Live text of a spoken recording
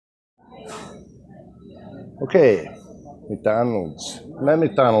Okay, McDonald's. I'm at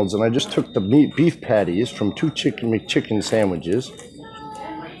McDonald's and I just took the beef patties from two chicken McChicken sandwiches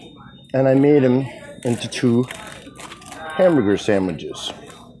and I made them into two hamburger sandwiches.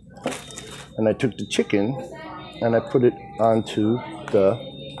 And I took the chicken and I put it onto the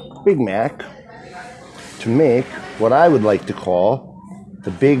Big Mac to make what I would like to call the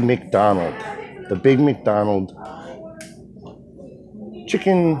Big McDonald. The Big McDonald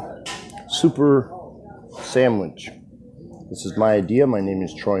chicken super sandwich. This is my idea. My name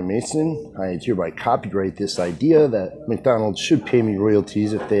is Troy Mason. I hereby copyright this idea that McDonald's should pay me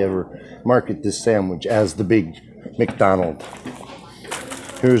royalties if they ever market this sandwich as the Big McDonald.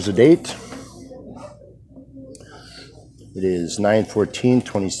 Here's the date. It is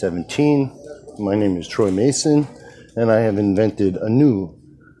 9/14/2017. My name is Troy Mason, and I have invented a new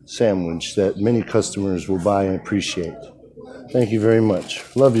sandwich that many customers will buy and appreciate. Thank you very much.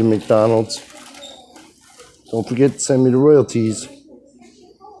 Love you, McDonald's. Don't forget to send me the royalties.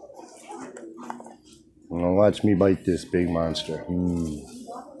 Now watch me bite this big monster.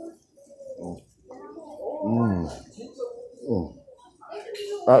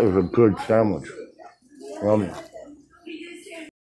 That is a good sandwich. Yummy.